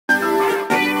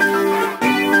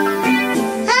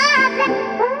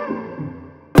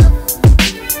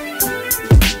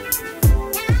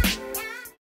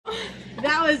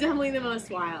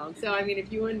almost wild. So, I mean,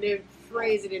 if you wanted to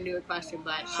phrase it into a question,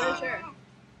 but Sure.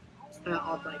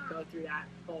 I'll like go through that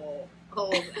whole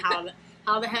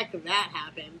how the heck did that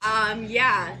happen?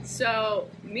 Yeah. So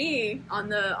me on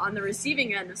the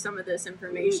receiving end of some of this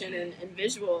information and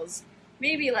visuals,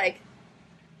 maybe like,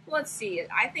 let's see,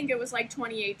 I think it was like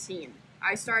 2018.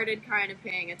 I started kind of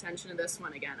paying attention to this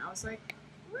one again. I was like,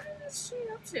 what is she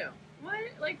up to? What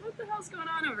the hell's going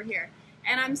on over here?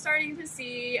 And I'm starting to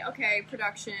see, okay,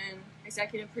 production,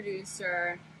 executive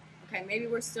producer. Okay, maybe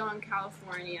we're still in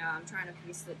California. I'm trying to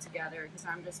piece it together because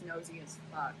I'm just nosy as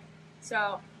fuck.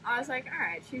 So I was like, all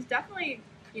right, she's definitely,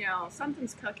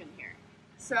 something's cooking here.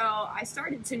 So I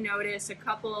started to notice a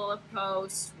couple of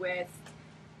posts with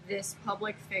this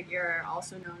public figure,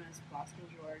 also known as Boston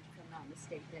George, if I'm not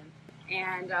mistaken,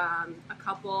 and a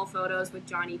couple photos with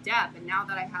Johnny Depp. And now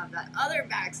that I have that other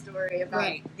backstory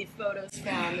about the photos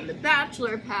found in the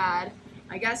Bachelor pad,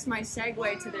 I guess my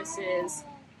segue to this is,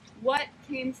 what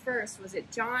came first? Was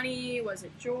it Johnny? Was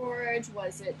it George?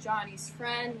 Was it Johnny's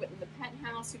friend in the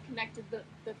penthouse who connected the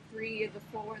 3, the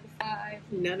 4, the 5?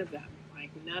 None of them.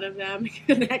 None of them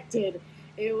connected.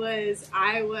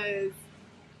 I was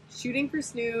shooting for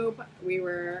Snoop. We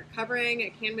were covering a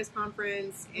Canvas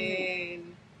conference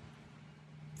in,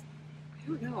 I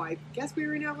don't know, I guess we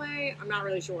were in LA. I'm not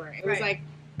really sure. It was like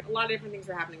a lot of different things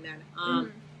were happening then.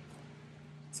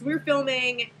 So we were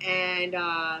filming, and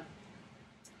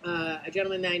a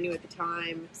gentleman that I knew at the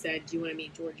time said, do you want to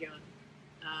meet George Young,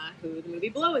 who the movie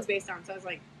Blow is based on? So I was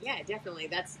like, yeah, definitely.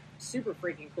 That's super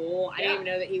freaking cool. I didn't even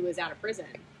know that he was out of prison,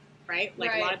 right?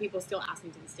 Like, a lot of people still ask me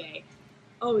to this day,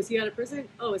 oh, is he out of prison?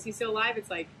 Oh, is he still alive?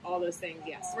 It's like all those things,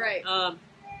 yes. Right.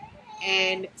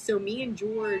 And so me and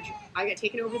George, I got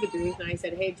taken over to the booth, and I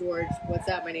said, hey, George, what's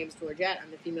up? My name's Georgette.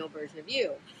 I'm the female version of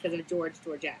you, because of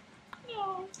Georgette.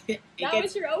 Oh, that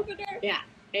was your opener? Yeah.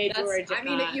 Hey, George. I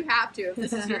mean, you have to if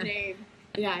this is your name.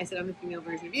 Yeah, I said, I'm the female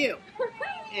version of you.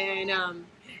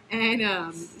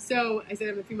 So I said,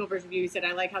 I'm the female version of you. He said,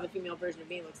 I like how the female version of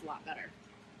me looks a lot better.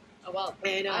 Oh, well,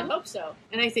 and, I hope so.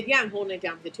 And I said, yeah, I'm holding it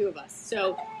down for the two of us.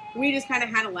 So we just kind of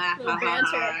had a laugh,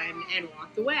 and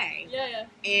walked away. Yeah.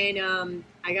 And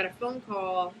I got a phone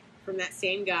call from that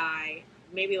same guy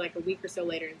maybe like a week or so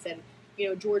later and said,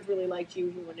 George really liked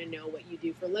you. He wanted to know what you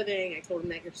do for a living. I told him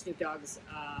that you're Snoop Dogg's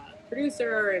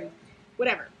producer and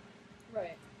whatever.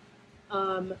 Right.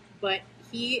 But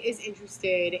he is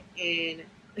interested in...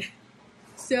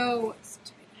 So,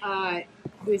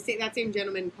 that same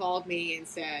gentleman called me and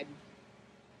said,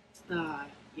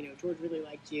 George really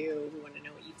liked you. He wanted to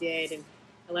know what you did. And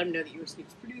I let him know that you were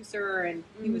Snoop's producer. And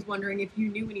he was wondering if you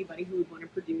knew anybody who would want to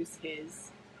produce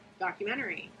his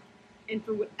documentary. And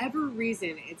for whatever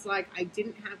reason, it's like I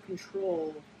didn't have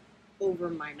control over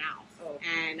my mouth. Oh.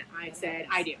 And I said,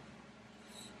 I do.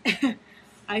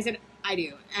 I said, I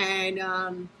do. And,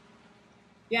 and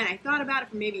I thought about it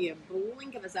for maybe a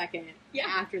blink of a second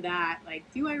after that. Like,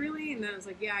 do I really? And then I was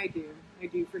like, yeah, I do. I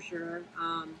do for sure.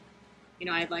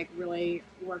 I'd really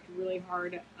worked really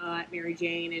hard at Mary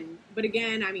Jane. But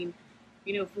again, I mean,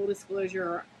 full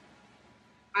disclosure,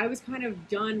 I was kind of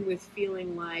done with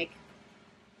feeling like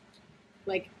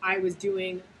I was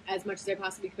doing as much as I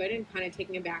possibly could and kind of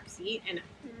taking a back seat. And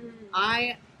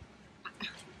I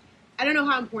don't know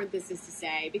how important this is to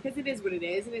say, because it is what it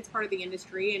is, and it's part of the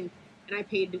industry, and I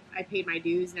paid my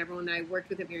dues, and everyone that I worked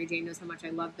with at Mary Jane knows how much I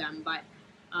love them. But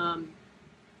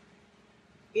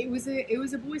it was a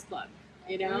boys' club,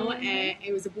 and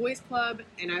it was a boys' club,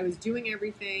 and I was doing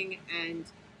everything, and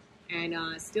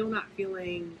still not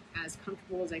feeling as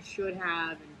comfortable as I should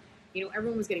have, and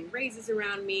everyone was getting raises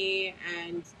around me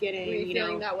and getting, Were you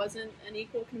feeling that wasn't an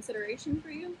equal consideration for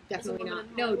you? Definitely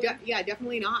not. No,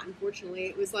 definitely not, unfortunately.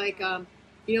 It was like, I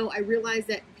realized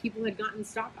that people had gotten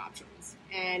stock options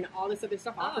and all this other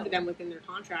stuff offered to them within their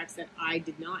contracts that I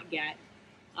did not get.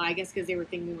 I guess because they were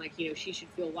thinking like, she should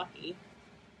feel lucky.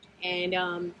 And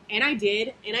I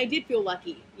did feel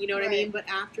lucky, what I mean? But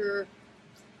after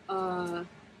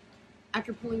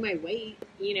pulling my weight,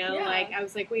 I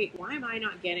was like, wait, why am I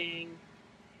not getting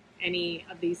any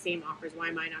of these same offers? Why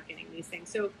am I not getting these things?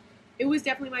 So it was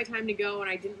definitely my time to go, and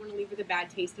I didn't want to leave with a bad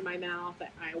taste in my mouth.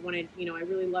 I wanted, I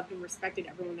really loved and respected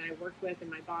everyone that I worked with and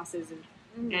my bosses, and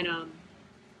I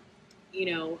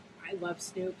love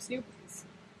Snoop.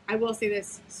 I will say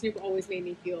this, Snoop always made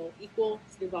me feel equal.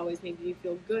 Snoop always made me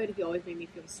feel good. He always made me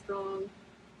feel strong.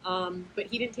 But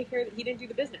he didn't he didn't do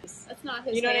the business. That's not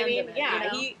his. You know what I mean? It, yeah,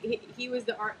 he was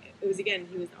the art. It was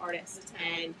he was the artist,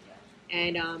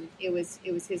 and it was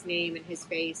his name and his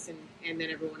face, and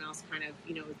then everyone else kind of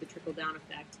the trickle down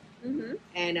effect. Mm-hmm.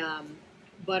 And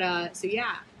so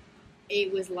yeah,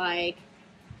 it was like,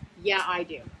 yeah, I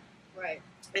do. Right.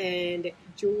 And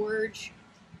George,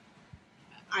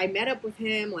 I met up with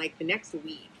him like the next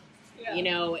week. Yeah. You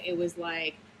know, it was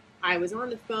like I was on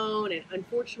the phone, and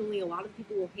unfortunately, a lot of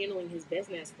people who were handling his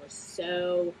business were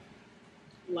so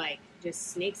like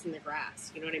just snakes in the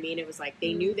grass. You know what I mean? It was like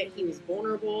they knew that he was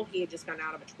vulnerable. He had just gotten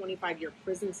out of a 25-year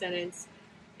prison sentence,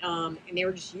 and they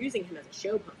were just using him as a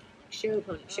show pony, like show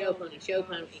pony, show pony, show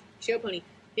pony, show pony.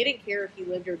 They didn't care if he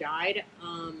lived or died.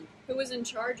 Who was in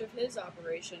charge of his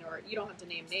operation? Or you don't have to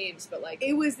name names, but like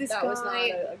it was this that guy. was not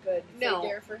a good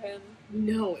figure for him.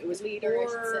 No, it was Leader, I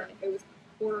should say. It was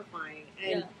horrifying.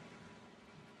 And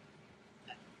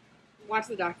watch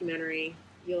the documentary.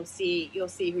 You'll see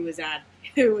who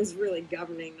was really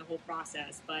governing the whole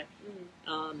process. But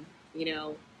you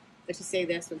know, let's just say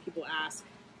this: when people ask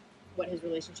what his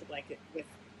relationship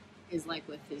is like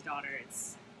with his daughter,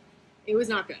 it was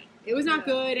not good. It was not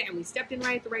good, and we stepped in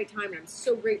right at the right time. And I'm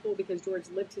so grateful because George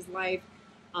lived his life,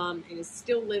 and is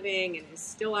still living, and is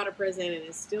still out of prison, and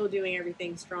is still doing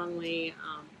everything strongly,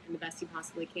 and the best he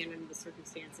possibly can under the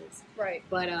circumstances. Right.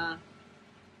 But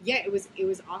yeah, it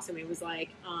was awesome. It was like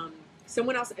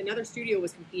someone else, another studio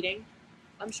was competing,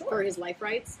 I'm sure, for his life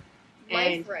rights.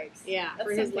 Life rights. Yeah, that's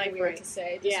for his life weird rights. To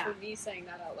say, just for me saying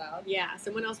that out loud. Yeah,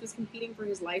 someone else was competing for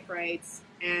his life rights,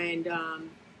 and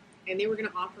they were going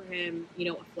to offer him, you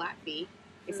know, a flat fee.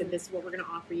 They said, "This is what we're going to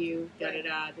offer you. Da da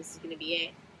da. This is going to be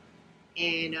it."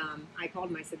 And I called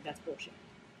him. I said, "That's bullshit.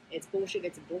 It's bullshit.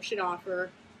 It's a bullshit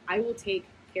offer. I will take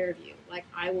care of you. Like,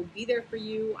 I will be there for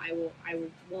you. I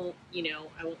won't leave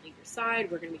your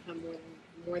side. We're going to become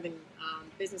more than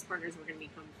business partners. We're going to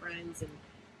become friends,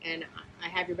 and I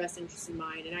have your best interests in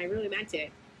mind." And I really meant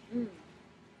it.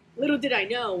 Little did I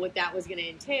know what that was going to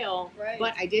entail,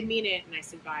 but I did mean it, and I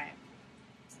stood by it.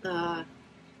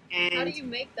 And how do you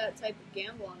make that type of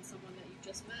gamble on someone that you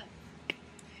just met?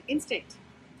 Instinct.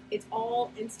 It's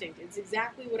all instinct. It's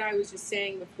exactly what I was just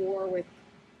saying before with,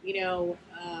 you know,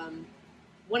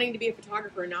 wanting to be a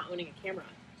photographer and not owning a camera.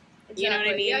 Exactly. You know what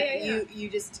I mean? Yeah. You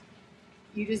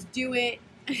just do it.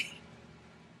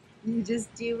 You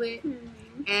just do it,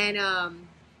 and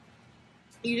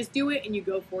you just do it, and you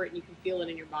go for it, and you can feel it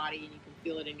in your body, and you can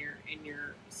feel it in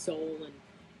your soul,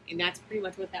 and that's pretty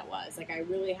much what that was. Like, I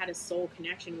really had a soul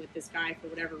connection with this guy for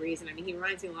whatever reason. I mean, he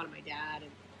reminds me a lot of my dad,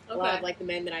 and a lot of like the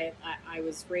men that I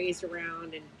was raised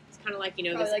around, and it's kind of like, you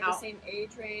know, probably like the same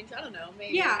age range. I don't know,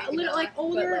 maybe. Yeah, maybe a little not, like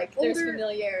older. But like, there's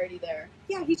familiarity there.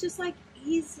 Yeah, he's just like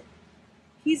he's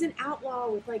an outlaw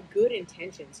with like good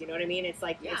intentions. You know what I mean? It's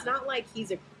like it's not like he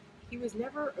was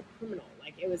never a criminal.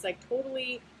 Like, it was like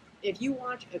totally. If you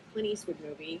watch a Clint Eastwood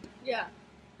movie,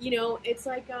 you know, it's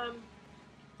like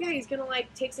he's gonna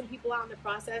like take some people out in the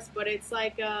process, but it's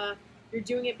like you're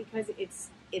doing it because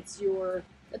it's your.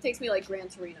 That takes me like Gran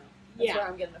Torino. That's where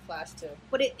I'm getting a flash to.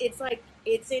 But it's like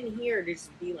it's in here to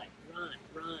just be like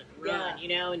run, you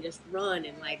know, and just run,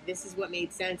 and like this is what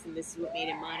made sense, and this is what made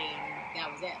him money, and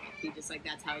that was it. Like, he just like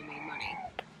that's how he made money.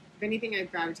 If anything, I've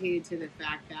gravitated to the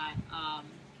fact that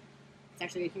it's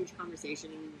actually a huge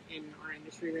conversation in our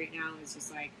industry right now. It's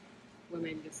just like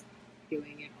women just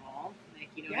doing it all, like,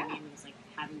 you know what I mean, just like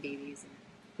having babies and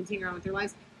continuing on with their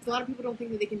lives. Because a lot of people don't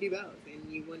think that they can do both, and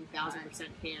you 1,000%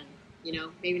 can. You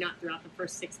know, maybe not throughout the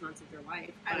first 6 months of their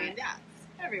life. I mean,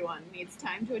 everyone needs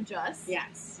time to adjust.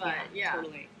 Yes, but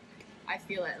totally. I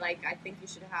feel it. Like, I think you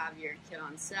should have your kid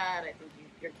on set. I think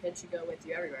your kid should go with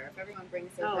you everywhere. If everyone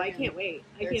brings their I can't wait.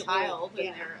 Their child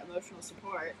and their emotional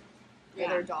support, or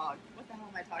their dog. What the hell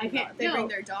am I talking about? If they bring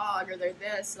their dog or their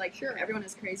this. Like, everyone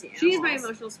is crazy animals. She's my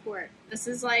emotional support. This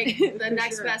is like the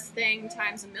next best thing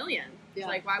times a million. Yeah.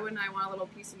 Like, why wouldn't I want a little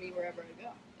piece of me wherever I go?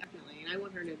 Definitely, and I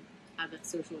want her to have that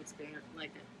social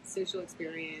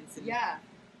experience, and yeah,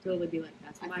 totally be like,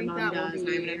 that's what my mom does. And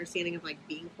I have an understanding of like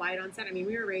being quiet on set. I mean,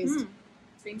 we were raised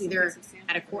either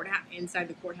at a courthouse, inside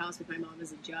the courthouse with my mom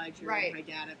as a judge, or with my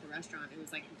dad at the restaurant. It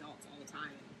was like adults all the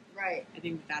time. Right. I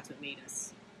think that's what made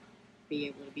us be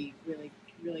able to be really,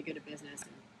 really good at business.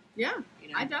 And, yeah, you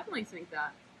know? I definitely think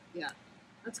that. Yeah,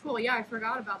 that's cool. Yeah, I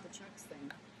forgot about the checks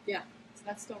thing. Yeah, so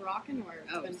that's still rocking, or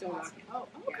it's been still rocking. Oh,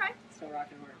 okay. Yeah, still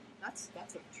rocking.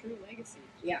 That's a true legacy.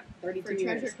 Yeah, 32 for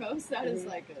years. Treasure Coast. That is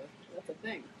like that's a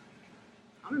thing.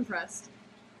 I'm impressed.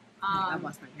 I've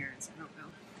lost my parents. I don't know.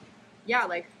 Yeah,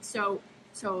 like so.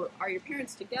 Are your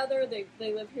parents together? They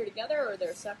live here together, or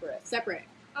they're separate? Separate.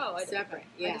 Oh, separate.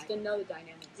 Yeah. I just didn't know the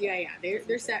dynamics. Yeah.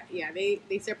 They're set. Yeah,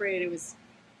 they separated. It was.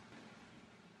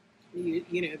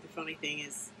 You know, the funny thing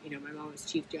is, you know, my mom was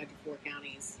chief judge of 4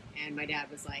 counties, and my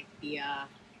dad was like the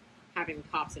having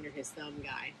cops under his thumb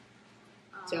guy.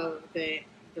 So the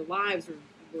lives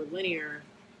were linear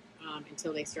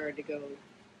until they started to go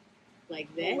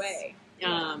like this. Away.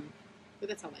 But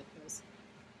that's how life goes.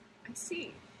 I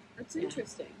see. That's Yeah.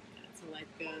 interesting. Yeah, that's how life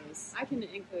goes. I can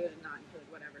include and not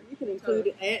include, whatever. You can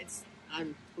include it's.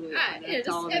 I'm totally If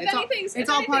all of it.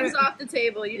 anything's off the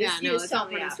table, you just it's tell all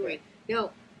me part of the after. story.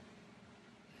 No,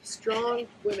 strong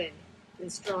women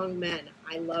and strong men.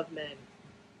 I love men.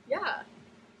 Yeah.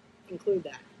 Include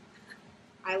that.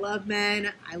 I love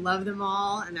men. I love them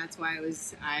all, and that's why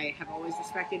I have always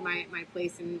respected my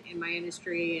place in my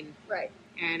industry, and Right.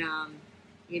 and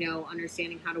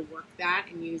understanding how to work that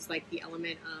and use like the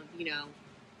element of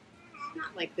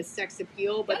not like the sex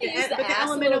appeal, but the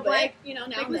element of like now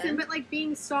like and listen, then. but like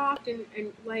being soft and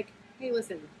like, hey,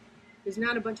 listen, there's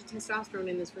not a bunch of testosterone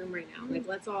in this room right now. Mm-hmm. Like,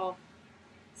 let's all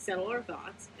settle our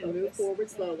thoughts and move forward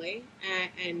slowly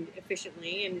and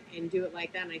efficiently and do it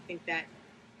like that. And I think that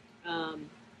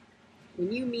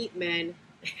when you meet men,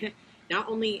 not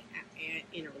only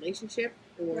in a relationship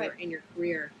or in your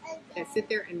career, that sit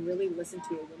there and really listen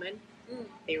to a woman.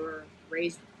 They were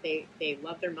raised, they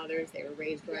love their mothers, they were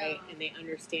raised right, and they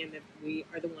understand that we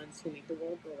are the ones who make the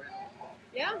world go round.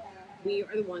 Yeah. We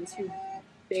are the ones who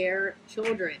bear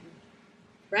children,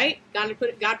 right? God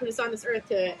put us on this earth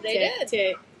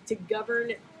to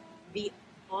govern the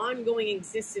ongoing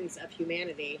existence of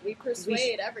humanity. We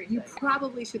persuade everything. You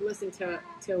probably should listen to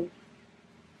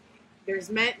there's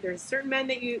certain men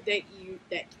that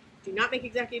do not make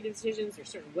executive decisions. There's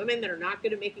certain women that are not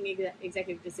good at making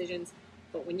executive decisions.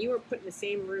 But when you are put in the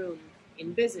same room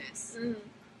in business,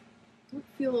 don't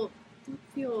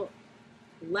feel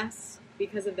less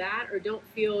because of that, or don't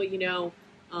feel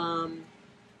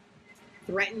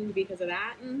threatened because of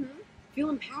that. Feel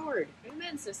empowered.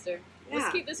 Amen, sister. Yeah.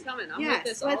 Let's keep this coming. I'm with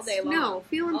this all day long. No,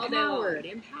 feel All day long.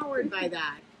 empowered by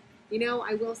that.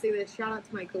 I will say this. Shout out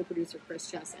to my co-producer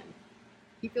Chris Chesson.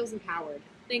 He feels empowered.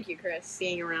 Thank you, Chris.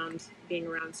 Being around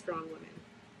strong women.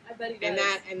 I bet he does.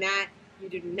 And that you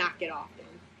do not get often.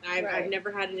 I've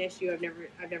never had an issue. I've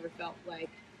never felt like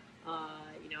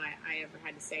I ever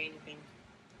had to say anything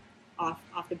off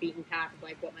the beaten path of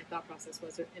like what my thought process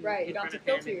was. You don't have to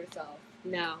filter yourself.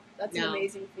 No, that's an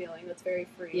amazing feeling. That's very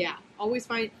freeing. Yeah, always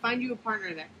find you a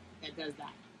partner that does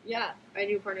that. Yeah, find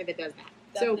you a partner that does that.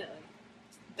 Definitely. So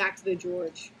back to the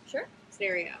George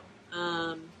scenario.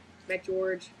 Met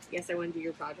George. Yes, I want to do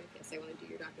your project. Yes, I want to do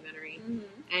your documentary.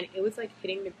 And it was like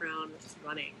hitting the ground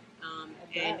running.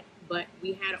 But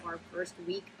we had our first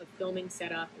week of filming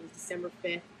set up. It was December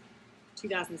 5th,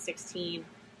 2016,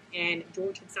 and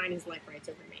George had signed his life rights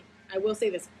over me. I will say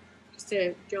this, just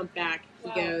to jump back.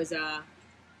 He goes,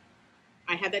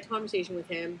 I had that conversation with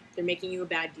him. They're making you a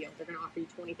bad deal. They're going to offer you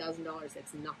 $20,000.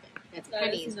 That's nothing. That's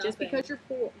pennies. Just because you're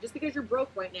poor, just because you're broke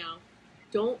right now,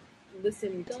 don't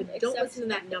listen to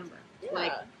that number.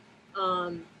 Yeah.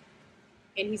 And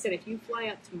he said, if you fly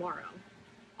up tomorrow,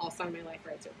 I'll sign my life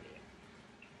rights over to you.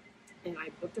 And I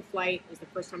booked a flight. It was the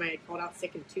first time I had called out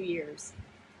sick in 2 years.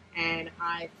 And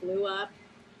I flew up,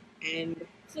 and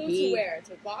to where?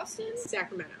 To Boston?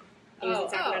 Sacramento. He was in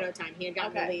Sacramento time. He had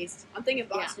gotten released. I'm thinking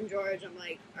Boston, George. I'm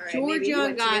like, all right, George maybe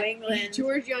Young to England.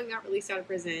 George Young got released out of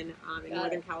prison in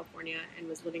Northern California and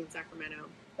was living in Sacramento.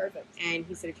 Perfect. And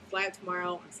he said, if you fly out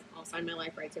tomorrow, I'll sign my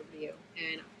life rights over to you.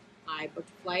 And I booked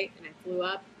a flight, and I flew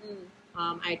up.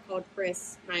 I had called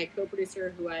Chris, my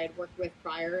co-producer, who I had worked with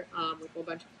prior, with a whole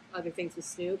bunch of other things with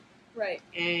Snoop. Right.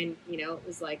 And, it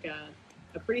was like a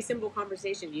pretty simple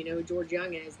conversation. Do you know who George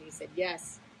Young is? And he said,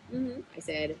 yes. I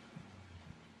said,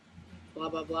 blah,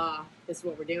 blah, blah. This is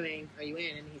what we're doing. Are you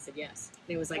in? And he said, yes.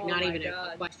 And it was like not even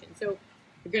a question. So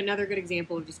another good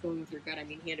example of just going with your gut. I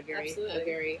mean, he had a very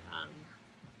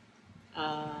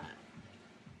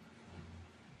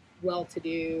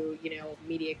well-to-do,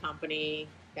 media company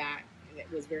that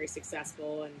was very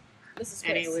successful. And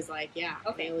it was like,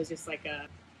 and it was just like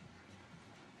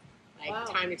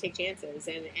time to take chances,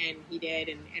 and he did,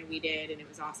 and we did, and it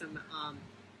was awesome.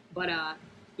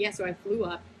 So I flew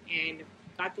up and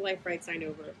got the life rights signed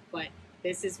over. But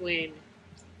this is when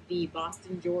the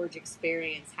Boston George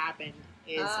experience happened.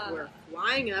 We're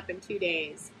flying up in 2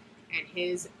 days, and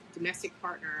his domestic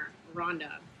partner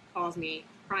Rhonda calls me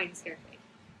crying hysterically.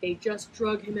 They just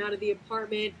drug him out of the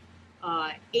apartment.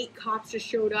 8 cops just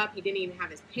showed up. He didn't even have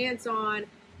his pants on.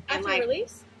 After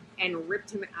release? And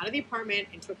ripped him out of the apartment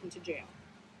and took him to jail.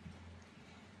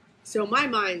 So my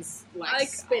mind's like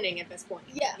spinning at this point.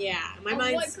 Yeah, my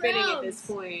mind's spinning at this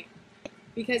point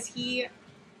because he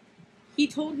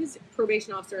told his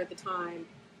probation officer at the time,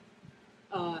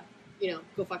 go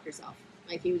fuck yourself.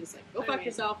 Like he was just like, go fuck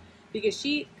yourself, because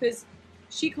she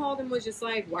called and was just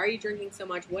like, why are you drinking so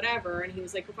much? Whatever, and he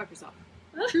was like, go fuck yourself.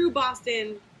 True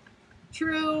Boston,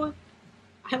 true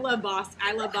I love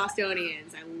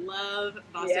Bostonians. I love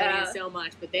Bostonians so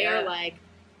much, but they are like,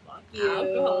 fuck you.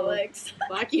 Alcoholics.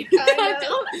 Fuck you. Kind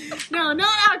No,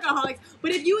 not alcoholics.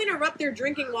 But if you interrupt their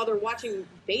drinking while they're watching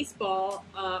baseball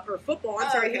or football, I'm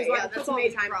sorry, he was watching football all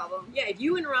the time. Problem. Yeah, if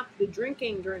you interrupt the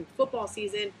drinking during football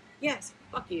season, yes,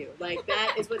 fuck you. Like,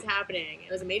 that is what's happening.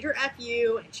 It was a major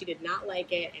FU, and she did not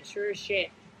like it, and sure as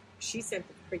shit, she sent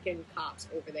the freaking cops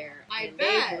over there. I bet.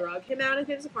 bet. They drug him out of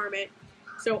his apartment.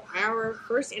 So our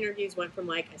first interviews went from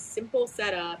like a simple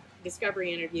setup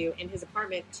discovery interview in his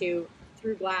apartment to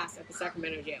through glass at the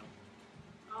Sacramento jail.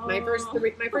 Oh. My first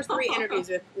three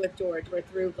interviews with George were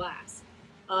through glass,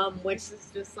 which is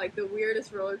just like the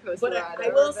weirdest roller coaster but ride. I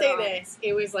will say this: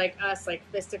 it was like us, like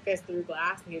fist to fist through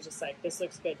glass, and he was just like, "This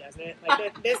looks good, doesn't it?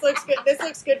 Like this looks good. This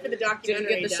looks good for the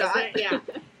documentary. Did you get the shot? It? Yeah,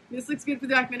 this looks good for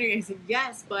the documentary." I said,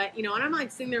 "Yes, but and I'm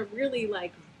like sitting there really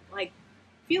like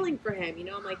feeling for him.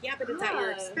 I'm like, yeah, but it's at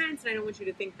your expense, and I don't want you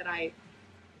to think that I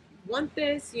want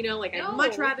this. Like I'd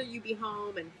much rather you be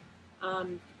home, and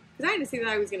because I had to see that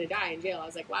I was going to die in jail. I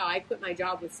was like, wow, I quit my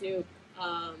job with Snoop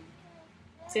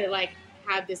to like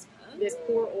have this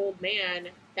poor old man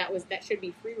that should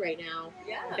be free right now,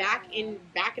 back in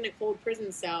a cold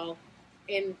prison cell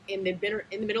in the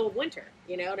middle of winter.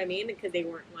 You know what I mean? Because they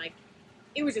weren't like,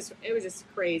 it was just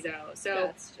crazy. So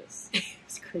that's just it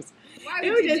was crazy. Why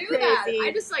would you do that?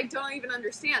 I just don't even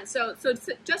understand. So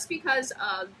just because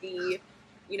of the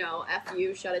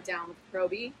FU shut it down with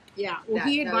Proby. Yeah, well,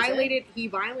 he violated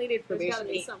probation. There's gotta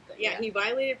be something. Yeah, he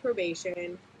violated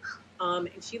probation, and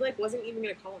she wasn't even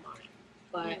gonna call him on it,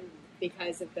 but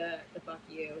because of the fuck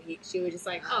you, she was just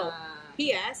like, oh,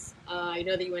 P.S. I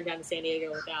know that you went down to San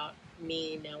Diego without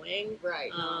me knowing,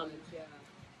 right?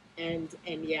 And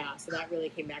so that really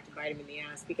came back to bite him in the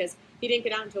ass because he didn't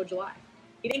get out until July.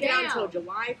 He didn't get out until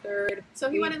July 3rd. So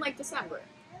he went in December.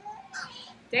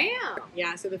 Damn.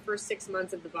 Yeah, so the first 6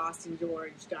 months of the Boston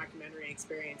George documentary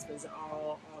experience was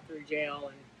all through jail,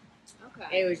 and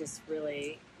it was just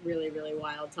really, really, really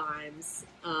wild times.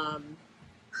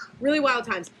 Really wild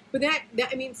times. But that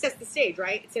sets the stage,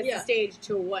 right? It sets the stage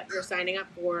to what you're signing up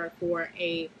for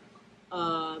a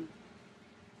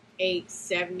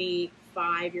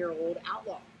 75-year-old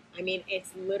outlaw. I mean,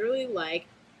 it's literally like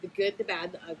the good, the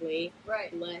bad, the ugly.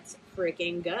 Right. Let's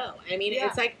freaking go. I mean,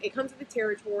 it's like it comes with the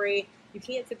territory. You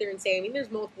can't sit there and say,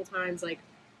 there's multiple times,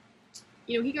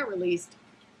 he got released.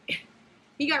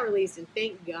 He got released, and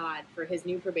thank God for his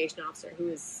new probation officer, who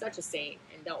is such a saint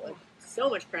and dealt with so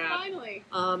much crap. Finally.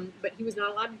 But he was not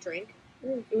allowed to drink.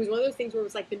 It was one of those things where it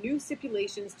was like the new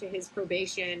stipulations to his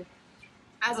probation.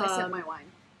 As I sip my wine.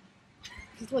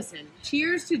 Listen,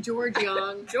 cheers to George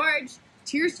Young. George.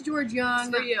 Cheers to George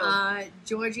Young. For you.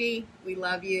 Georgie, we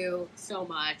love you so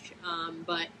much.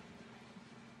 But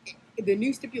the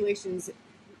new stipulations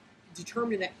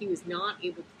determined that he was not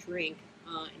able to drink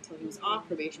until he was off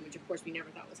probation, which of course we never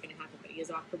thought was going to happen, but he is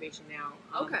off probation now.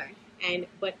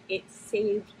 But it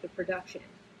saved the production.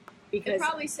 Because it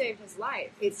probably saved his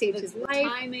life. It saved his life.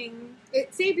 Timing.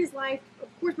 It saved his life. Of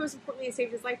course, most importantly, it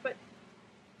saved his life. But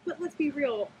let's be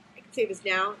real. I can say this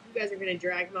now. You guys are going to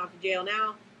drag him off to jail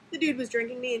now. The dude was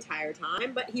drinking the entire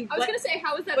time, but I was going to say,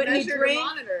 how was that measured or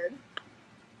monitored?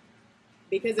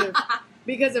 Because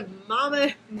of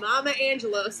Mama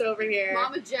Angelos over here.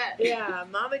 Mama Jet. Yeah,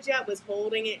 Mama Jet was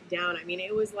holding it down. I mean,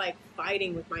 it was like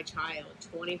fighting with my child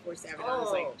 24/7. I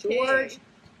was like, George,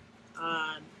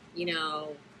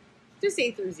 just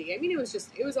A through Z. I mean, it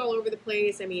was all over the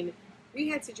place. I mean, we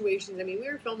had situations. I mean, we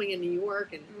were filming in New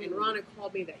York, and Ronna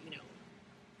called me that,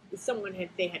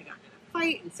 they had gotten in a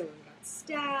fight, and someone got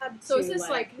stabbed. So is this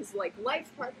like his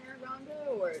life partner, Rhonda,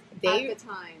 or at the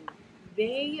time?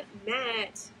 They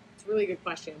met. It's a really good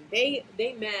question. They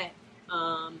met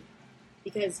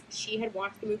because she had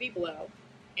watched the movie Blow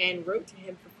and wrote to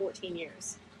him for 14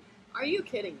 years. Are you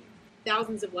kidding me?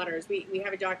 Thousands of letters. We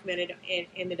have it documented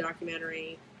in the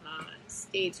documentary.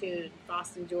 Stay tuned.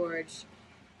 Boston George,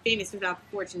 Famous Without the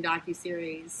Fortune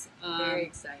docuseries. Very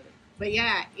excited. But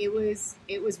yeah, it was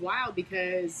wild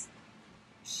because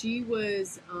she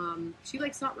was she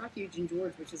sought refuge in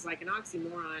George, which is like an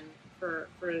oxymoron for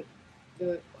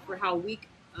how weak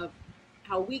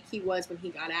he was when he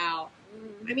got out.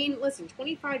 I mean, listen,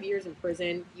 25 years in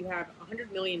prison, you have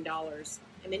 $100 million,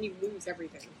 and then you lose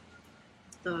everything.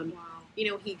 Wow.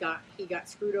 He got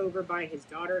screwed over by his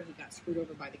daughter. He got screwed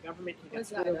over by the government. He got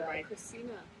screwed over by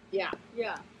Christina. Yeah.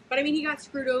 Yeah. But I mean, he got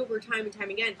screwed over time and time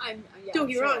again. Don't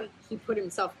get me wrong. He put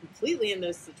himself completely in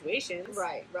those situations.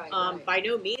 Right. By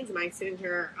no means am I sitting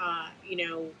here,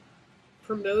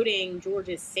 promoting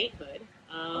George's sainthood.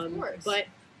 Of course.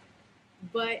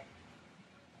 But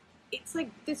it's like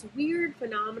this weird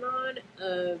phenomenon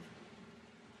of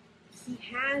he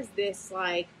has this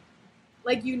like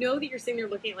you know that you're sitting there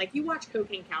looking at, like, you watch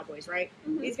Cocaine Cowboys, right?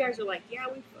 Mhm. These guys are like, yeah,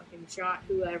 we fucking shot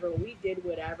whoever, we did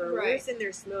whatever, Right. we're sitting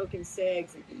there smoking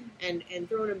cigs and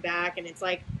throwing them back, and it's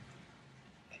like,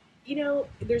 you know,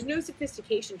 there's no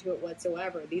sophistication to it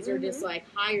whatsoever. These are just like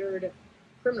hired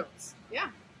criminals.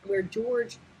 Yeah. Where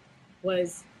George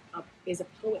is a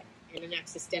poet and an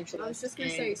existentialist. I was just gonna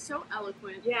say, so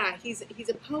eloquent. Yeah, he's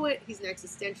a poet. He's an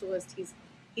existentialist.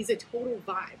 He's a total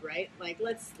vibe, right? Like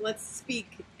let's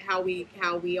speak how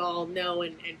we all know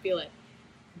and feel it.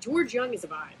 George Young is a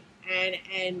vibe, and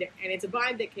it's a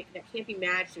vibe that can't be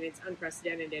matched, and it's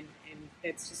unprecedented, and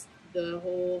it's just the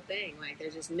whole thing. Like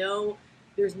there's no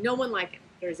one like him.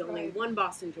 There's only one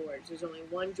Boston George. There's only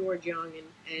one George Young,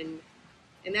 and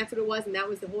that's what it was, and that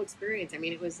was the whole experience. I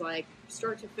mean, it was like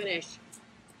start to finish,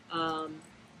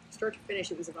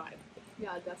 it was a vibe.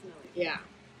 Yeah, definitely. Yeah.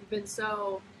 I've been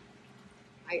so,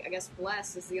 I guess,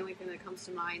 blessed is the only thing that comes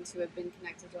to mind to have been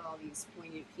connected to all these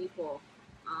poignant people.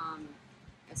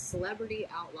 A celebrity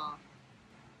outlaw,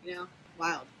 you know?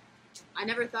 Wild. I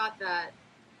never thought that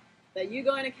you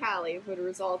going to Cali would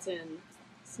result in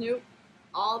Snoop,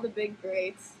 all the big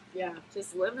greats, Yeah.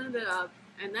 just living it up,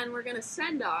 and then we're going to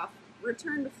send off,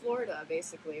 return to Florida,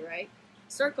 basically, right?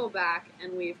 Circle back,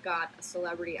 and we've got a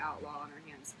celebrity outlaw on our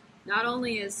hands. Not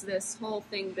only is this whole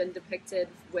thing been depicted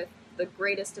with the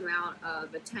greatest amount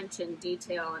of attention,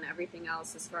 detail, and everything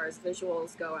else as far as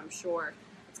visuals go, I'm sure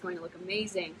it's going to look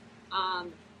amazing.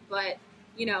 But,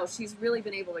 you know, she's really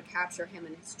been able to capture him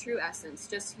in his true essence,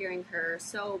 just hearing her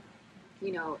so,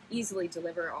 you know, easily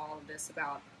deliver all of this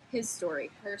about his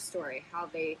story, her story, how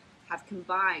they have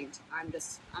combined. I'm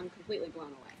completely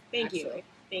blown away. Thank you.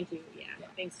 Yeah.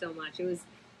 Thanks so much. It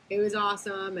was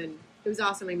awesome, and it was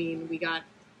awesome. I mean,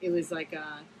 it was like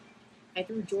I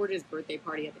threw George's birthday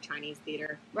party at the Chinese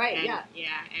theater. Right. And, yeah.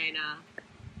 Yeah,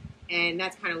 and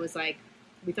that's kind of was like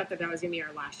we thought that was gonna be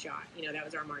our last shot. You know, that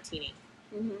was our martini.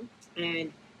 Mm-hmm.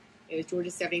 And it was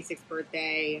George's 76th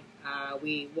birthday.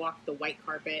 We walked the white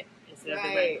carpet instead of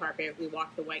the red carpet. We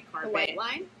walked the white carpet. The white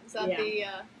line? Is that the...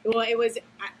 Well, it was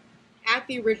at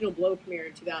the original Blow premiere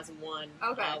in 2001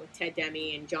 Okay. with Ted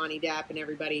Demme and Johnny Depp and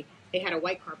everybody. They had a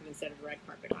white carpet instead of a red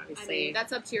carpet, obviously. I mean,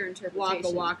 that's up to your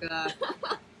interpretation. Waka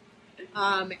waka.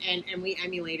 And we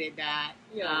emulated that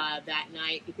that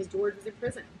night because George was in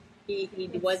prison. He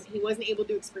wasn't able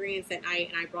to experience that night,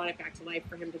 and I brought it back to life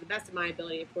for him to the best of my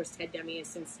ability. Of course, Ted Demme has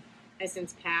since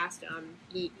passed.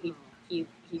 He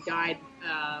died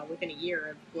within a year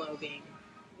of Blow being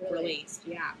released.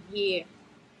 Yeah, he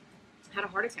had a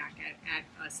heart attack at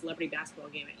a celebrity basketball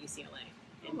game at UCLA.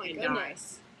 Oh my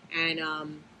goodness! Died.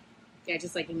 And yeah,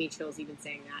 just like me chills even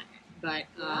saying that. But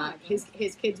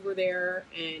his kids were there,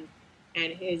 and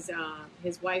his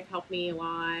wife helped me a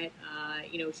lot.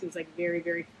 You know, she was like very,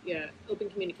 very open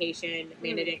communication.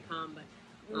 Amanda didn't come,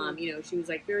 but you know, she was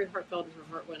like very heartfelt, and her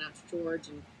heart went out to George,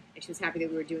 and she was happy that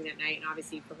we were doing that night. And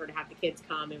obviously, for her to have the kids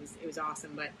come, it was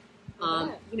awesome. But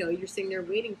you know, you're sitting there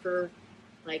waiting for,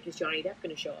 like, is Johnny Depp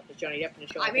going to show up? Is Johnny Depp going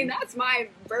to show up? I mean, that's my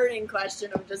burning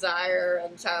question of desire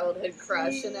and childhood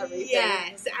crush and everything.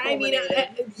 Yes, I mean,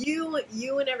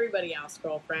 you and everybody else,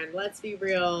 girlfriend. Let's be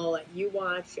real. You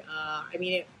watch. I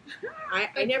mean,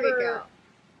 I never.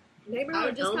 I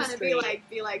would just kind of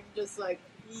be like, just like.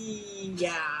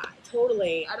 Yeah,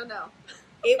 totally. I don't know.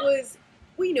 It was.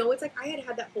 Well, you know, it's like I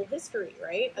had that whole history,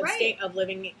 right? Of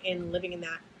living in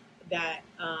that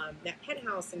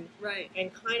penthouse and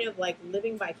kind of like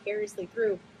living vicariously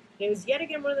through. And it was yet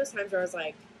again one of those times where I was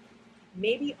like,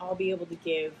 maybe I'll be able to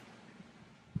give,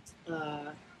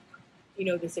 you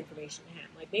know, this information to him.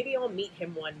 Like maybe I'll meet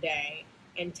him one day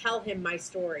and tell him my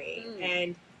story.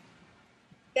 And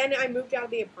then I moved out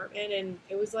of the apartment, and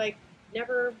it was like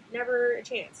never a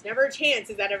chance. Never a chance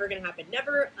is that ever going to happen.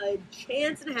 Never a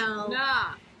chance in hell.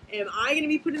 Nah. Am I going to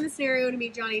be put in the scenario to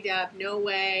meet Johnny Depp? No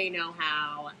way, no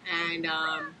how. And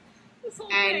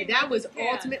that was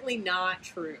ultimately not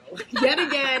true. Yet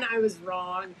again, I was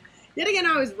wrong. Yet again,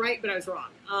 I was right, but I was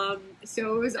wrong.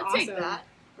 So it was awesome. Take that,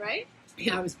 right?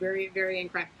 Yeah, I was very, very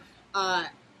incorrect.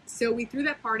 So we threw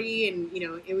that party, and, you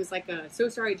know, it was like so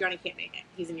sorry Johnny can't make it.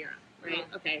 He's in Europe, right?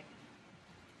 Okay.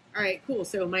 All right, cool.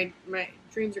 So my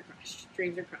dreams are crushed.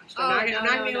 Dreams are crushed. I'm not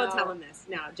going to be able to tell him this.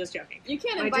 No, just joking. You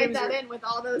can't invite that in with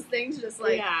all those things just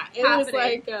like it was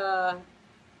like all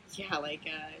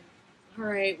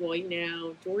right, well, you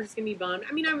know, George is going to be bummed.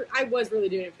 I mean, I was really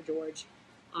doing it for George,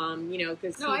 you know,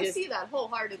 because I see that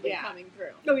wholeheartedly coming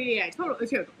through. Oh yeah, totally.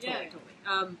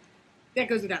 That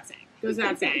goes without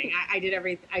saying. I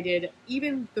did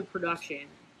even the production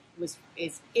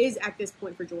is at this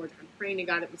point for George. I'm praying to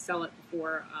God that we sell it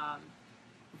before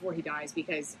he dies,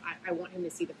 because I want him to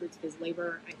see the fruits of his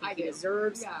labor. I think he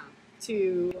deserves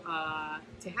to have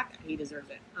that. He deserves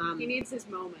it. He needs his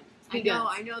moment. I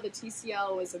know the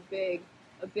TCL was a big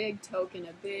token,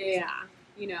 a big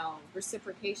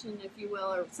reciprocation, if you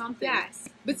will, or something. Yes,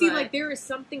 but see, like, there is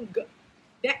something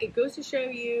that it goes to show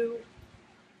you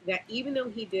that even though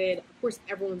he did, of course,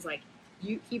 everyone's like,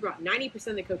 he brought 90%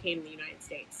 of the cocaine in the United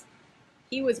States.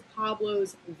 He was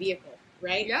Pablo's vehicle,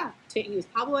 right? Yeah. He was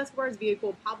Pablo Escobar's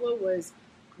vehicle. Pablo was,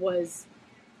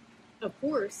 of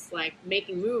course, like,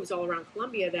 making moves all around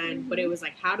Colombia then, but it was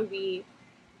like, how do we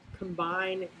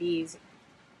combine the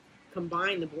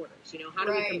borders? How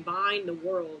do we combine the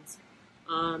worlds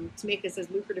to make this as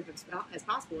lucrative as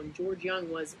possible? And George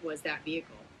Young was that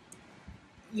vehicle.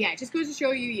 Yeah, it just goes to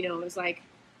show you, it was like,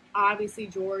 obviously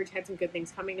George had some good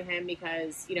things coming to him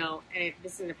because, and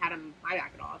this isn't a pat on my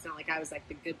back at all. It's not like I was like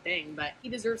the good thing, but he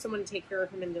deserves someone to take care of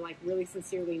him and to like really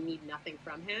sincerely need nothing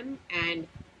from him. And,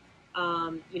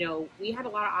 we had a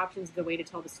lot of options of the way to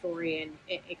tell the story, and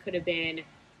it could have been,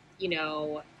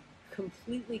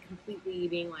 completely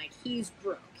being like, he's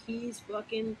broke, he's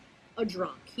fucking a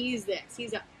drunk, he's this,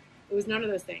 it was none of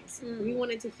those things. We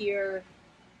wanted to hear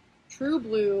true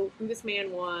blue, who this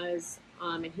man was,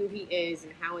 and who he is,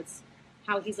 and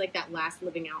how he's like that last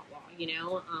living outlaw,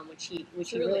 which he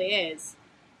really is.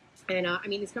 And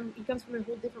he comes from a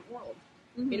whole different world,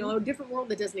 a different world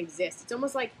that doesn't exist. It's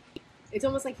almost like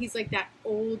he's like that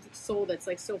old soul that's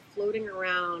like so floating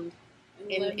around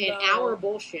in our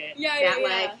bullshit.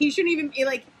 Like he shouldn't even be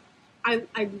like.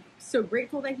 I'm so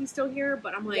grateful that he's still here,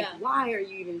 but I'm like, why are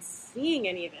you even seeing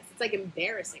any of this? It's like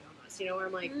embarrassing almost, where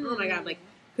I'm like, oh my God, like,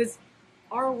 because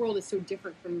our world is so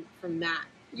different from that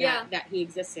he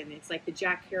exists in. It's like the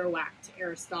Jack Kerouac to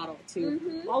Aristotle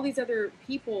to all these other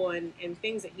people and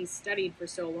things that he's studied for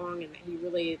so long, and that he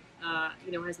really,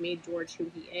 has made George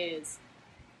who he is.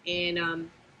 And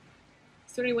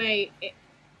so anyway,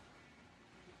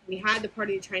 we had the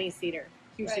party at the Chinese Theater.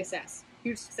 Huge success.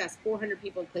 400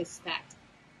 people, the place was packed.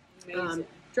 Amazing.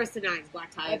 Dressed to nines, black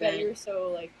tie. I bet you were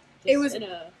so like. It was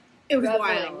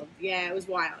wild. Yeah, it was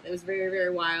wild. It was very,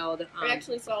 very wild. I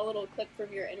actually saw a little clip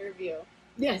from your interview.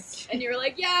 Yes. And you were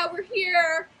like, "Yeah, we're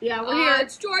here. Yeah, we're here.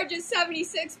 It's George's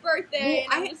 76th birthday."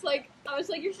 Well, and I was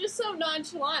like, "You're just so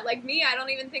nonchalant." Like me, I don't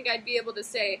even think I'd be able to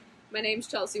say, "My name's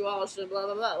Chelsea Walsh," and blah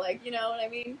blah blah. Like, you know what I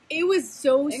mean? It was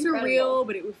so surreal,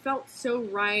 but it felt so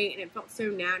right, and it felt so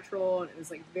natural, and it was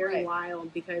like very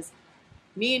wild because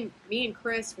me and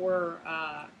Chris were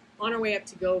on our way up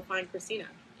to go find Christina,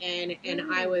 and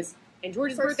I was, and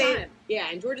George's birthday. Yeah,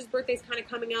 and George's birthday's kind of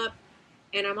coming up,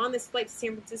 and I'm on this flight to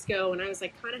San Francisco, and I was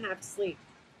like kind of half asleep,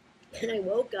 and I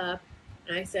woke up,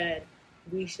 and I said,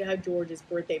 "We should have George's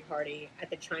birthday party at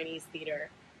the Chinese Theater."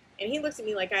 And he looks at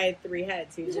me like I had three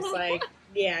heads. He was just like,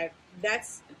 "Yeah,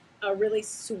 that's a really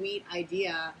sweet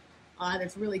idea.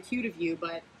 That's really cute of you,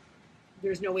 but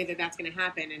there's no way that that's going to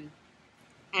happen." And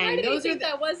why did he think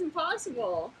that wasn't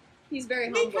possible? He's very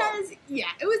humble. Because,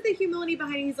 it was the humility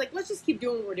behind it. He's like, let's just keep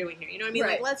doing what we're doing here. You know what I mean?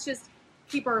 Like, let's just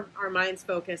keep our minds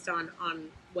focused on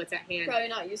what's at hand. Probably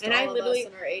not used to all of us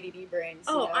and our ADD brains.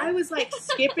 Oh, I was like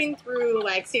skipping through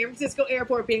like San Francisco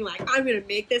airport being like, I'm going to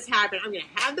make this happen. I'm going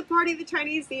to have the party at the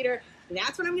Chinese Theater.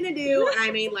 That's what I'm going to do. And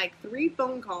I made like 3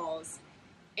 phone calls.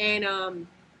 And, and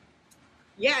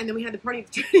then we had the party at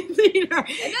the Chinese Theater.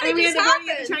 And then we had the party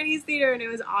at the Chinese Theater, and it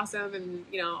was awesome. And,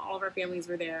 all of our families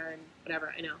were there and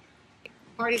whatever. I know.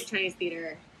 Party at the Chinese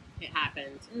Theater, it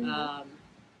happened.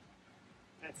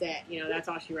 That's it. That's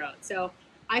all she wrote. So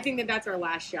I think that that's our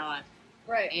last shot.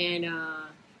 Right. And,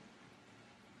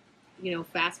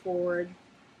 fast forward.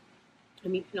 I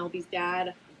meet Penelope's dad.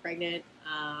 I'm pregnant.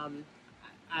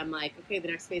 I'm like, okay, the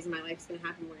next phase of my life is going to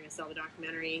happen. We're going to sell the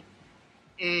documentary.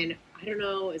 And I don't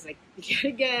know, it's like, yet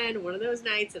again, one of those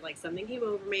nights that like something came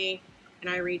over me. And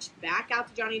I reached back out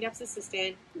to Johnny Depp's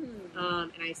assistant.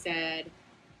 And I said,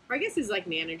 or I guess his like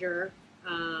manager,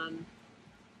 and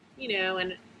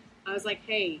I was like,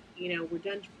 hey, we're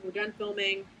done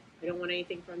filming. I don't want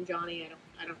anything from Johnny.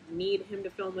 I don't need him to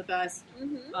film with us.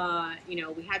 We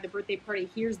had the birthday party.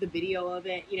 Here's the video of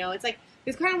it. It's like,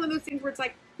 it's kind of one of those things where it's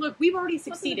like, look, we've already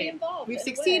succeeded. We've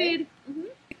succeeded.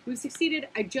 We've succeeded.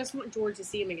 I just want George to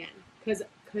see him again because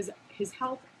his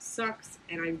health sucks,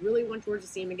 and I really want George to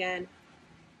see him again.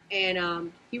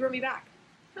 And he wrote me back.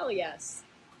 Hell yes.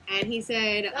 And he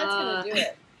said, that's gonna do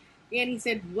it. And he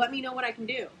said, let me know what I can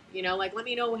do. Let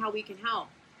me know how we can help.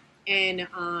 And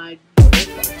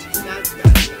that's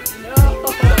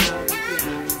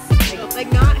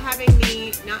like not having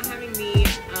the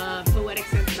poetic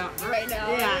sense about her right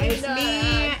now. Yeah, it's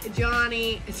me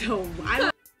Johnny. So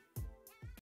I